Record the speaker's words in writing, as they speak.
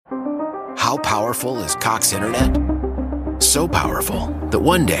How powerful is Cox Internet? So powerful that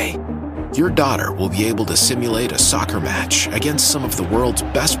one day, your daughter will be able to simulate a soccer match against some of the world's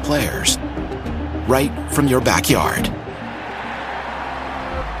best players right from your backyard.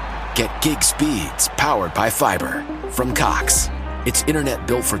 Get gig speeds powered by fiber from Cox. It's internet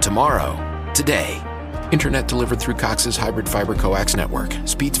built for tomorrow, today. Internet delivered through Cox's hybrid fiber coax network.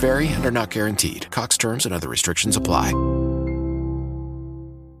 Speeds vary and are not guaranteed. Cox terms and other restrictions apply.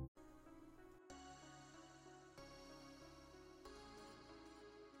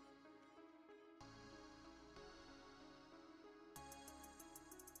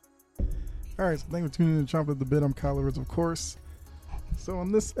 All right, so thank you for tuning in to Chomp at the Bit. I'm Kyle Rivers, of course. So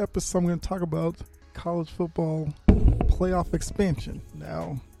on this episode, I'm going to talk about college football playoff expansion.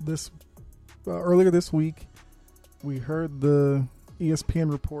 Now, earlier this week, we heard the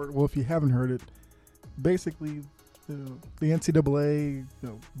ESPN report. Well, if you haven't heard it, basically the NCAA,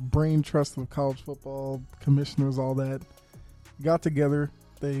 brain trust of college football, commissioners, all that, got together.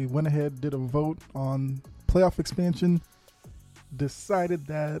 They went ahead, did a vote on playoff expansion, decided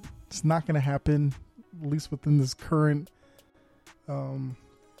that it's not going to happen, at least within this current,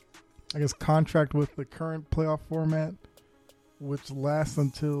 contract with the current playoff format, which lasts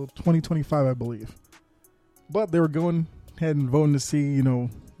until 2025, I believe. But they were going ahead and voting to see,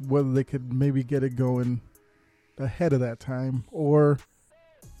 whether they could maybe get it going ahead of that time, or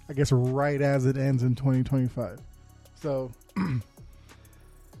I guess right as it ends in 2025. So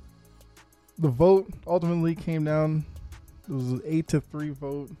the vote ultimately came down. It was an 8-3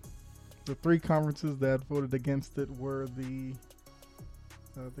 vote. The three conferences that voted against it were the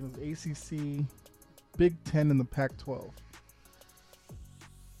I think it was ACC, Big Ten, and the Pac-12.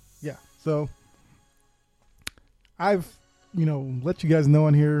 Yeah, so I've let you guys know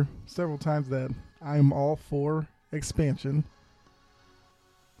on here several times that I'm all for expansion.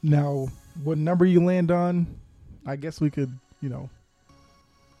 Now, what number you land on, I guess we could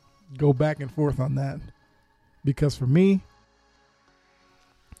go back and forth on that, because for me,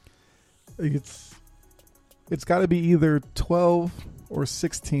 it's got to be either 12 or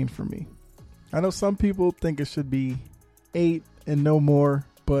 16 for me. I know some people think it should be 8 and no more,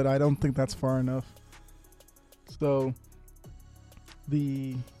 but I don't think that's far enough. So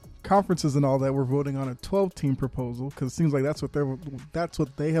the conferences and all that were voting on a 12-team proposal, because it seems like that's what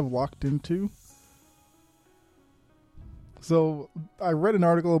they have locked into. So I read an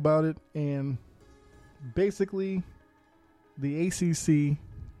article about it, and basically the ACC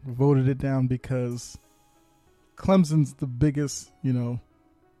voted it down because Clemson's the biggest,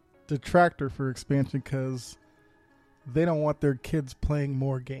 detractor for expansion, because they don't want their kids playing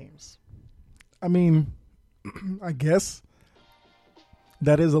more games. I mean, I guess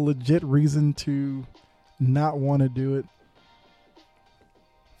that is a legit reason to not want to do it.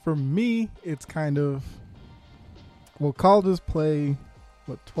 For me, it's kind of, colleges play,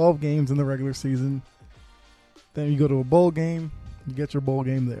 12 games in the regular season. Then you go to a bowl game, you get your bowl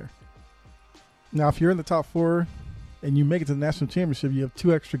game there. Now, if you're in the top 4 and you make it to the national championship, you have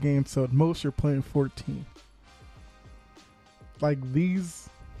 2 extra games, so at most you're playing 14. Like these,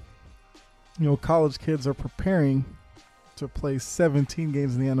 college kids are preparing to play 17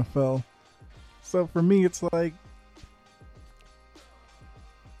 games in the NFL. So for me, it's like,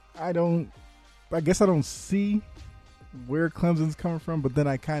 I guess I don't see where Clemson's coming from, but then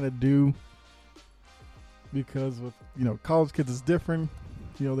I kind of do, because with, college kids is different.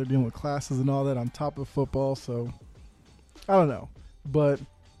 They're dealing with classes and all that on top of football, so I don't know. But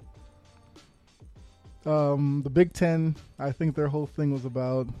the Big Ten, I think their whole thing was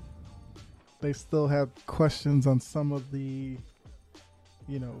about, they still have questions on some of the,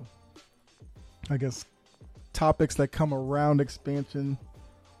 topics that come around expansion.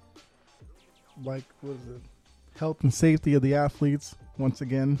 Like, what is it? Health and safety of the athletes. Once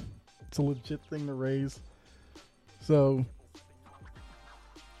again, it's a legit thing to raise. So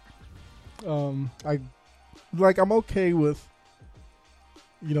I'm okay with,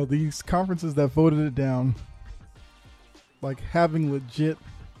 these conferences that voted it down, having legit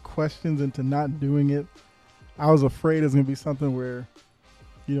questions into not doing it. I was afraid it's going to be something where,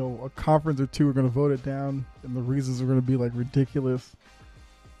 a conference or two are going to vote it down and the reasons are going to be ridiculous.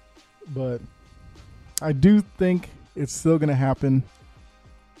 But I do think it's still going to happen.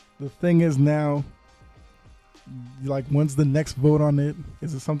 The thing is now, when's the next vote on it?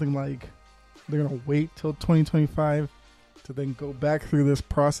 Is it something like they're going to wait till 2025 to then go back through this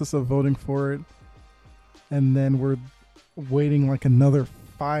process of voting for it, and then we're waiting another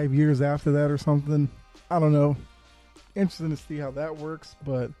 5 years after that or something? I don't know. Interesting to see how that works,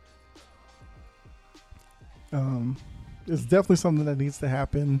 but it's definitely something that needs to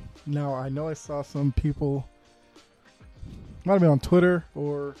happen. Now, I know I saw some people, might have been on Twitter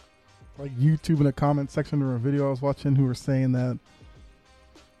or like YouTube in the comment section or a video I was watching, who were saying that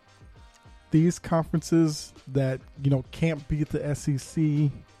these conferences that, can't beat the SEC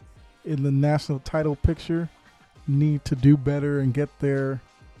in the national title picture need to do better and get their,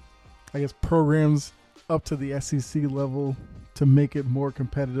 programs up to the SEC level to make it more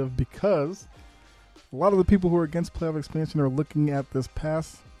competitive, because a lot of the people who are against playoff expansion are looking at this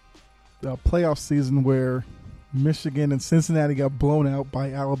past playoff season where Michigan and Cincinnati got blown out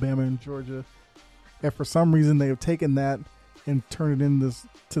by Alabama and Georgia, and for some reason they have taken that and turned it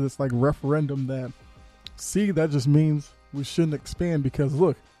into this referendum that that just means we shouldn't expand, because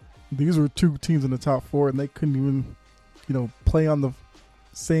look, these were two teams in the top four and they couldn't even play on the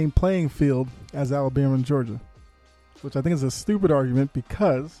same playing field as Alabama and Georgia, which I think is a stupid argument,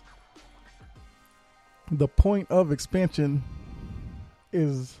 because the point of expansion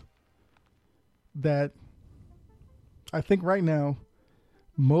is that I think right now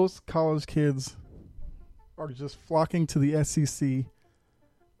most college kids are just flocking to the SEC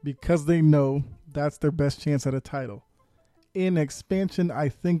because they know that's their best chance at a title. In expansion, I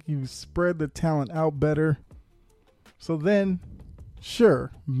think you spread the talent out better. So then,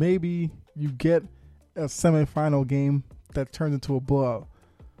 sure, maybe you get a semifinal game that turns into a blowout.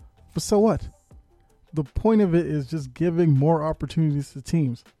 But so what? The point of it is just giving more opportunities to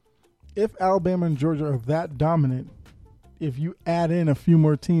teams. If Alabama and Georgia are that dominant, if you add in a few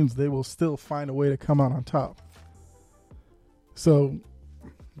more teams, they will still find a way to come out on top. So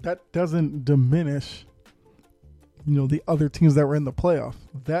that doesn't diminish, the other teams that were in the playoff.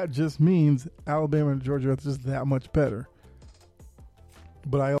 That just means Alabama and Georgia are just that much better.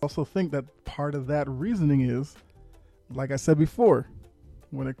 But I also think that part of that reasoning is, like I said before,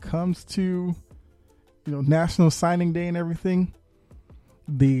 when it comes to, National Signing Day and everything,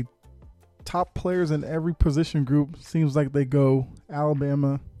 the top players in every position group seems like they go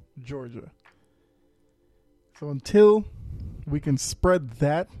Alabama, Georgia. So until we can spread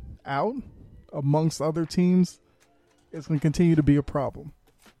that out amongst other teams, it's going to continue to be a problem.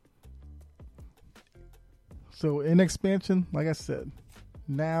 So in expansion, like I said,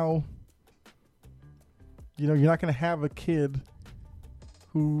 now, you're not going to have a kid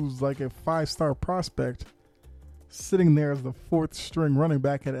who's like a 5-star prospect sitting there as the 4th string running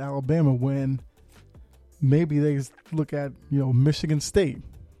back at Alabama, when maybe they look at, Michigan State.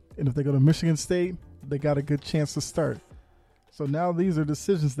 And if they go to Michigan State, they got a good chance to start. So now these are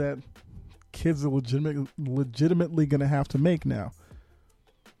decisions that kids are legitimately going to have to make now.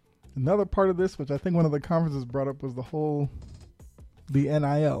 Another part of this, which I think one of the conferences brought up, was the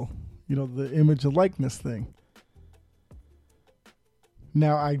NIL, the image and likeness thing.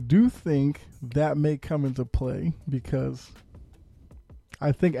 Now, I do think that may come into play, because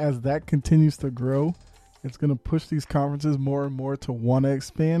I think as that continues to grow, it's going to push these conferences more and more to want to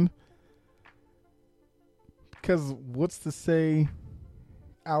expand. Because what's to say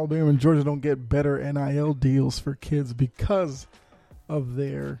Alabama and Georgia don't get better NIL deals for kids because of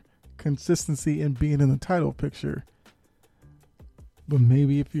their consistency in being in the title picture? But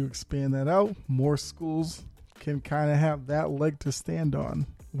maybe if you expand that out, more schools can kind of have that leg to stand on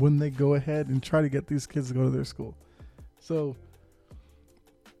when they go ahead and try to get these kids to go to their school. So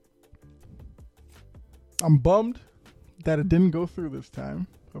I'm bummed that it didn't go through this time,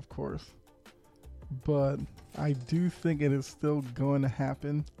 of course, but I do think it is still going to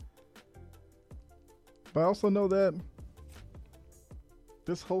happen. But I also know that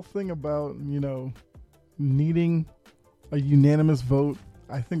this whole thing about, needing a unanimous vote,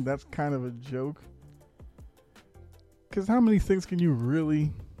 I think that's kind of a joke. Because how many things can you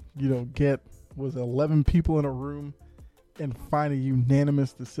really, get with 11 people in a room and find a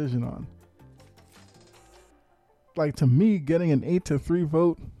unanimous decision on? Like, to me, getting an 8-3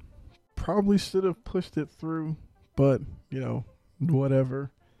 vote probably should have pushed it through, but,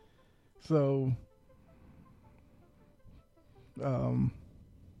 whatever. So,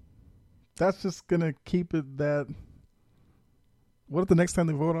 that's just going to keep it that, what if the next time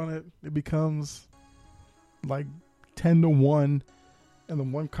they vote on it, it becomes like 10-1, and the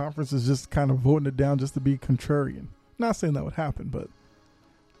one conference is just kind of voting it down just to be contrarian? Not saying that would happen, but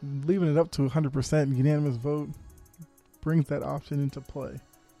leaving it up to 100% unanimous vote brings that option into play.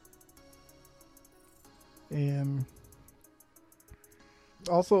 And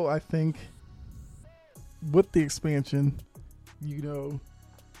also, I think with the expansion,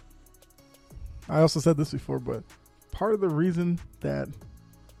 I also said this before, but part of the reason that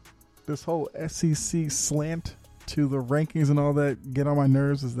this whole SEC slant to the rankings and all that get on my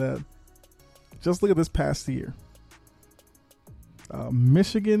nerves is that just look at this past year.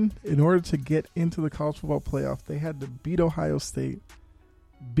 Michigan, in order to get into the college football playoff, they had to beat Ohio State,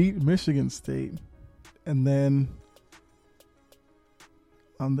 beat Michigan State, and then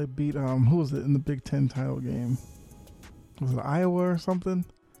they beat who was it in the Big Ten title game? Was it Iowa or something?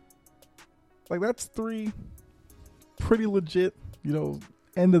 Like, that's 3 pretty legit,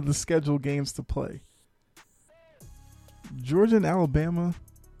 end of the schedule games to play. Georgia and Alabama,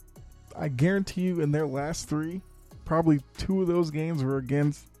 I guarantee you in their last 3, probably 2 of those games were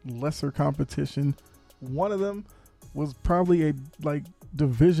against lesser competition. One of them was probably a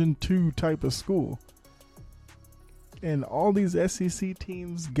Division II type of school. And all these SEC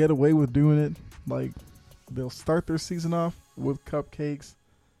teams get away with doing it. Like, they'll start their season off with cupcakes.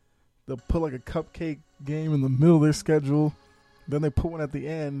 They'll put a cupcake game in the middle of their schedule. Then they put one at the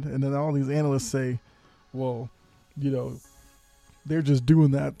end. And then all these analysts say, well, they're just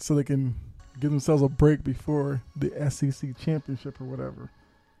doing that so they can give themselves a break before the SEC championship or whatever.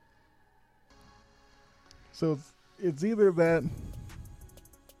 So it's either that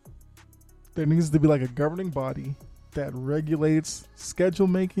there needs to be a governing body that regulates schedule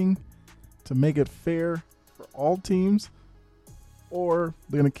making to make it fair for all teams, or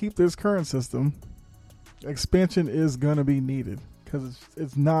they're going to keep this current system. Expansion is going to be needed because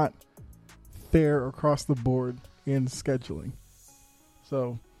it's not fair across the board in scheduling.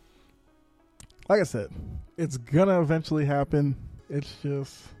 So, like I said, it's going to eventually happen. It's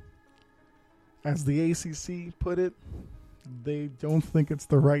just, as the ACC put it, they don't think it's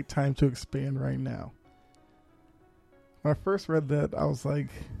the right time to expand right now. When I first read that, I was like,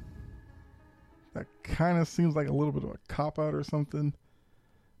 that kind of seems like a little bit of a cop-out or something.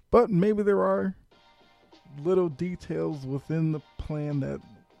 But maybe there are little details within the plan that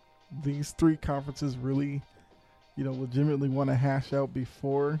these 3 conferences really, legitimately want to hash out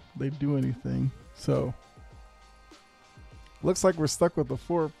before they do anything. So, looks like we're stuck with the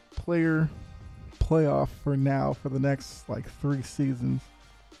 4-player playoff for now for the next 3 seasons.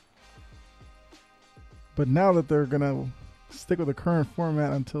 But now that they're going to stick with the current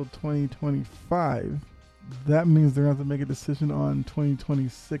format until 2025, that means they're going to have to make a decision on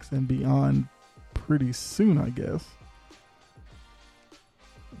 2026 and beyond pretty soon, I guess.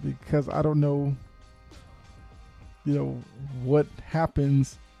 Because I don't know, what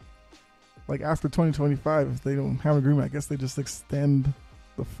happens after 2025 if they don't have an agreement. I guess they just extend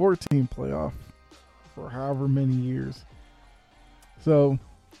the 14 playoff for however many years. So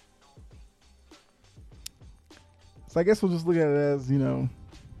I guess we'll just look at it as,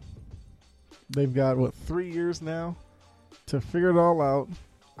 they've got, 3 years now to figure it all out,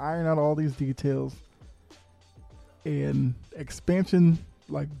 iron out all these details, and expansion,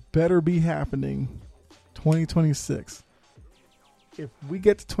 better be happening 2026. If we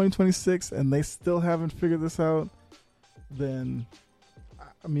get to 2026 and they still haven't figured this out, then,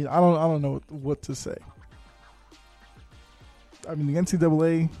 I don't know what to say. The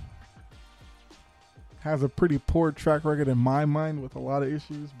NCAA has a pretty poor track record in my mind with a lot of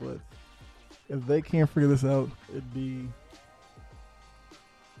issues, but if they can't figure this out, it'd be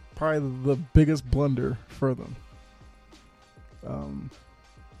probably the biggest blunder for them.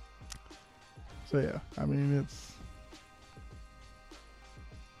 So yeah, it's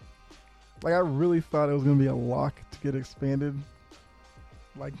I really thought it was going to be a lock to get expanded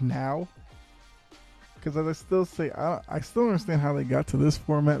now. Because as I still say, I still understand how they got to this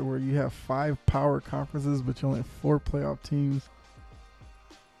format where you have 5 power conferences, but you only have 4 playoff teams.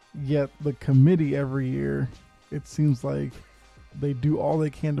 Yet the committee every year, it seems like they do all they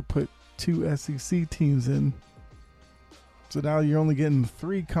can to put 2 SEC teams in. So now you're only getting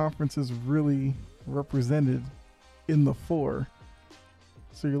 3 conferences really represented in the 4.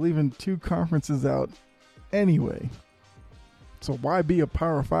 So you're leaving 2 conferences out anyway. So why be a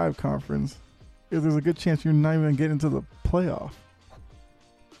Power 5 conference if there's a good chance you're not even getting to the playoff?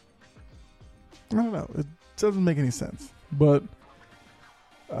 I don't know. It doesn't make any sense. But,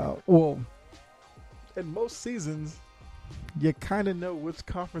 in most seasons, you kind of know which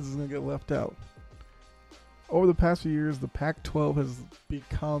conference is going to get left out. Over the past few years, the Pac-12 has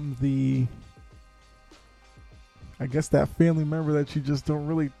become that family member that you just don't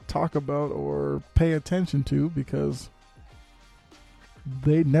really talk about or pay attention to because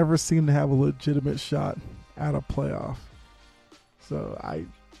they never seem to have a legitimate shot at a playoff. So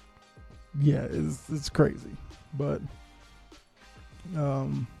it's crazy. But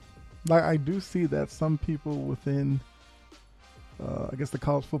I do see that some people within the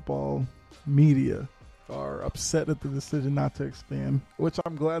college football media are upset at the decision not to expand, which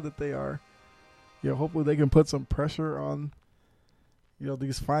I'm glad that they are. Hopefully they can put some pressure on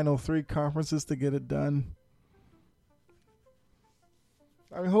these final 3 conferences to get it done.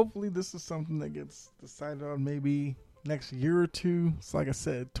 I mean, hopefully this is something that gets decided on maybe next year or two. So like I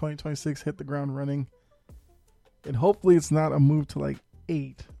said, 2026 hit the ground running. And hopefully it's not a move to like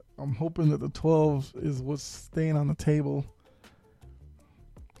 8. I'm hoping that the 12 is what's staying on the table.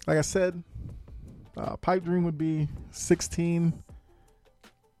 Like I said, pipe dream would be 16.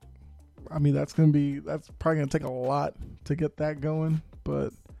 I mean, that's probably going to take a lot to get that going.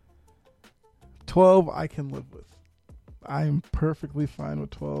 But 12 I can live with. I am perfectly fine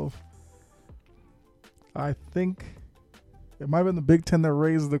with 12. I think it might have been the Big Ten that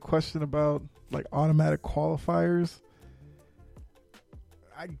raised the question about like automatic qualifiers.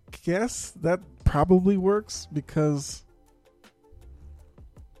 I guess that probably works because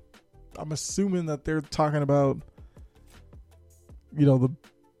I'm assuming that they're talking about,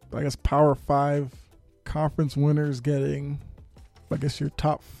 Power 5 conference winners getting, your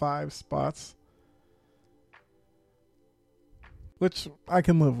top 5 spots, which I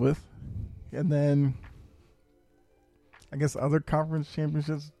can live with. And then I guess other conference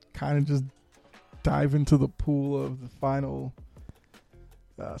championships kind of just dive into the pool of the final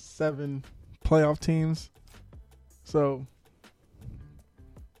 7 playoff teams. So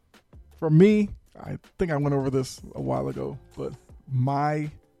for me, I think I went over this a while ago, but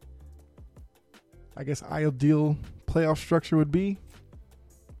my, ideal playoff structure would be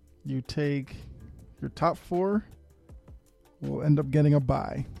you take your top 4 will end up getting a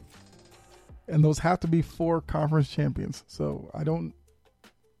bye. And those have to be 4 conference champions. So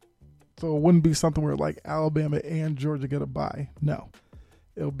it wouldn't be something where like Alabama and Georgia get a bye. No.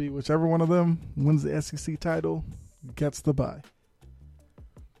 It'll be whichever one of them wins the SEC title gets the bye.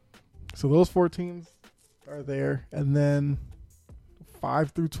 So those 4 teams are there. And then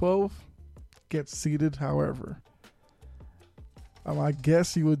 5 through 12 get seeded however. I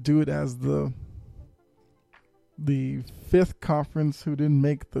guess you would do it as the 5th conference who didn't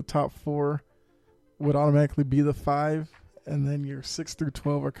make the top 4 would automatically be the 5, and then your 6 through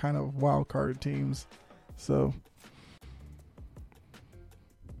 12 are kind of wild card teams. So,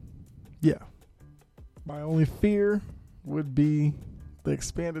 yeah. My only fear would be the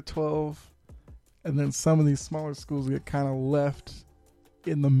expanded 12, and then some of these smaller schools get kind of left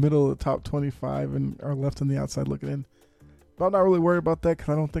in the middle of the top 25 and are left on the outside looking in. But I'm not really worried about that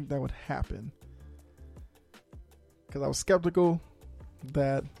because I don't think that would happen. Because I was skeptical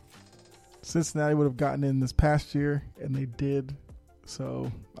that Cincinnati would have gotten in this past year, and they did.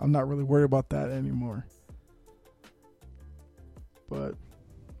 So I'm not really worried about that anymore. But,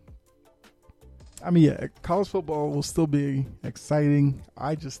 college football will still be exciting.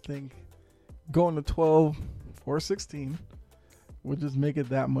 I just think going to 12 or 16 would just make it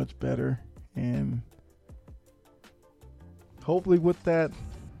that much better. And hopefully with that,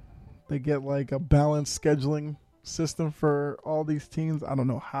 they get like a balanced scheduling system for all these teams. I don't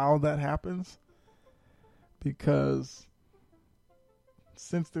know how that happens because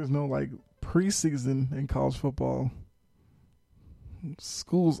since there's no like preseason in college football,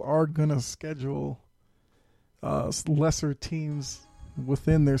 schools are gonna schedule lesser teams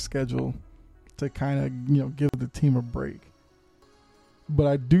within their schedule to kind of give the team a break. But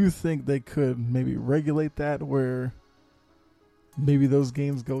I do think they could maybe regulate that where maybe those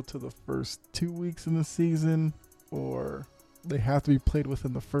games go to the first 2 weeks in the season, or they have to be played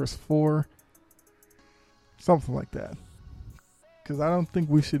within the first 4. Something like that. Because I don't think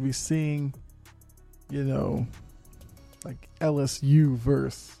we should be seeing, like LSU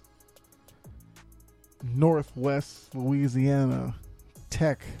versus Northwest Louisiana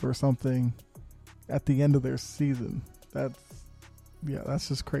Tech or something at the end of their season. That's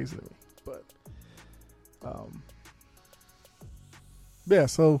just crazy to me. But,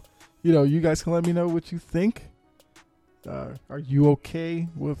 so, you guys can let me know what you think. Are you okay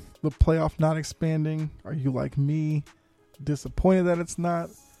with the playoff not expanding? Are you like me, disappointed that it's not?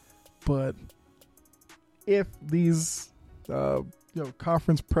 But if these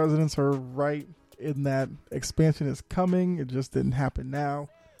conference presidents are right in that expansion is coming, it just didn't happen now,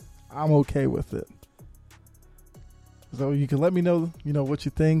 I'm okay with it. So you can let me know, what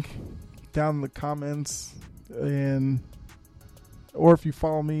you think down in the comments, or if you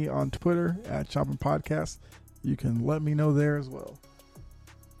follow me on Twitter at Chopping Podcast, you can let me know there as well.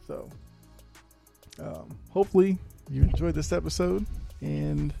 So, hopefully you enjoyed this episode,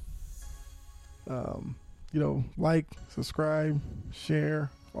 and like, subscribe, share,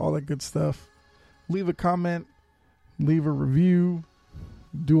 all that good stuff. Leave a comment, leave a review,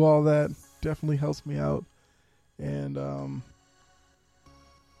 do all that. Definitely helps me out. And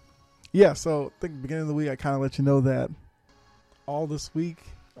so I think at the beginning of the week I kind of let you know that all this week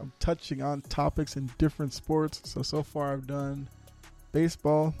I'm touching on topics in different sports. So far I've done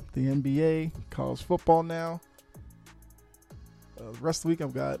baseball, the NBA, college football now. The rest of the week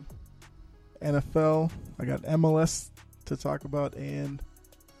I've got NFL, I got MLS to talk about, and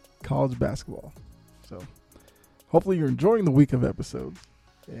college basketball. So hopefully you're enjoying the week of episodes,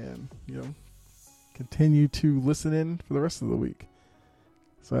 and continue to listen in for the rest of the week.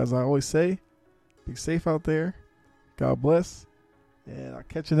 So as I always say, be safe out there. God bless, and I'll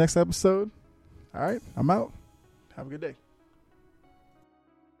catch you next episode. All right, I'm out. Have a good day.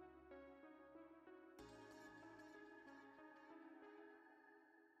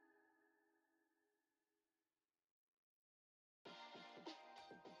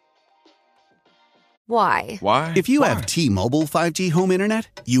 Why? Why? If you Why? have T-Mobile 5G home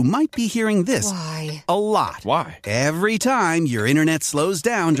internet, you might be hearing this Why? a lot. Why? Every time your internet slows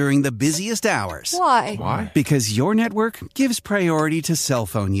down during the busiest hours. Why? Why? Because your network gives priority to cell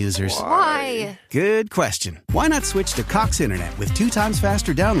phone users. Why? Good question. Why not switch to Cox Internet with 2 times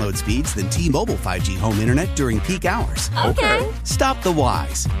faster download speeds than T-Mobile 5G home internet during peak hours? Okay. Stop the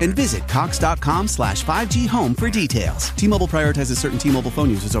whys and visit cox.com/5G home for details. T-Mobile prioritizes certain T-Mobile phone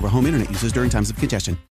users over home internet users during times of congestion.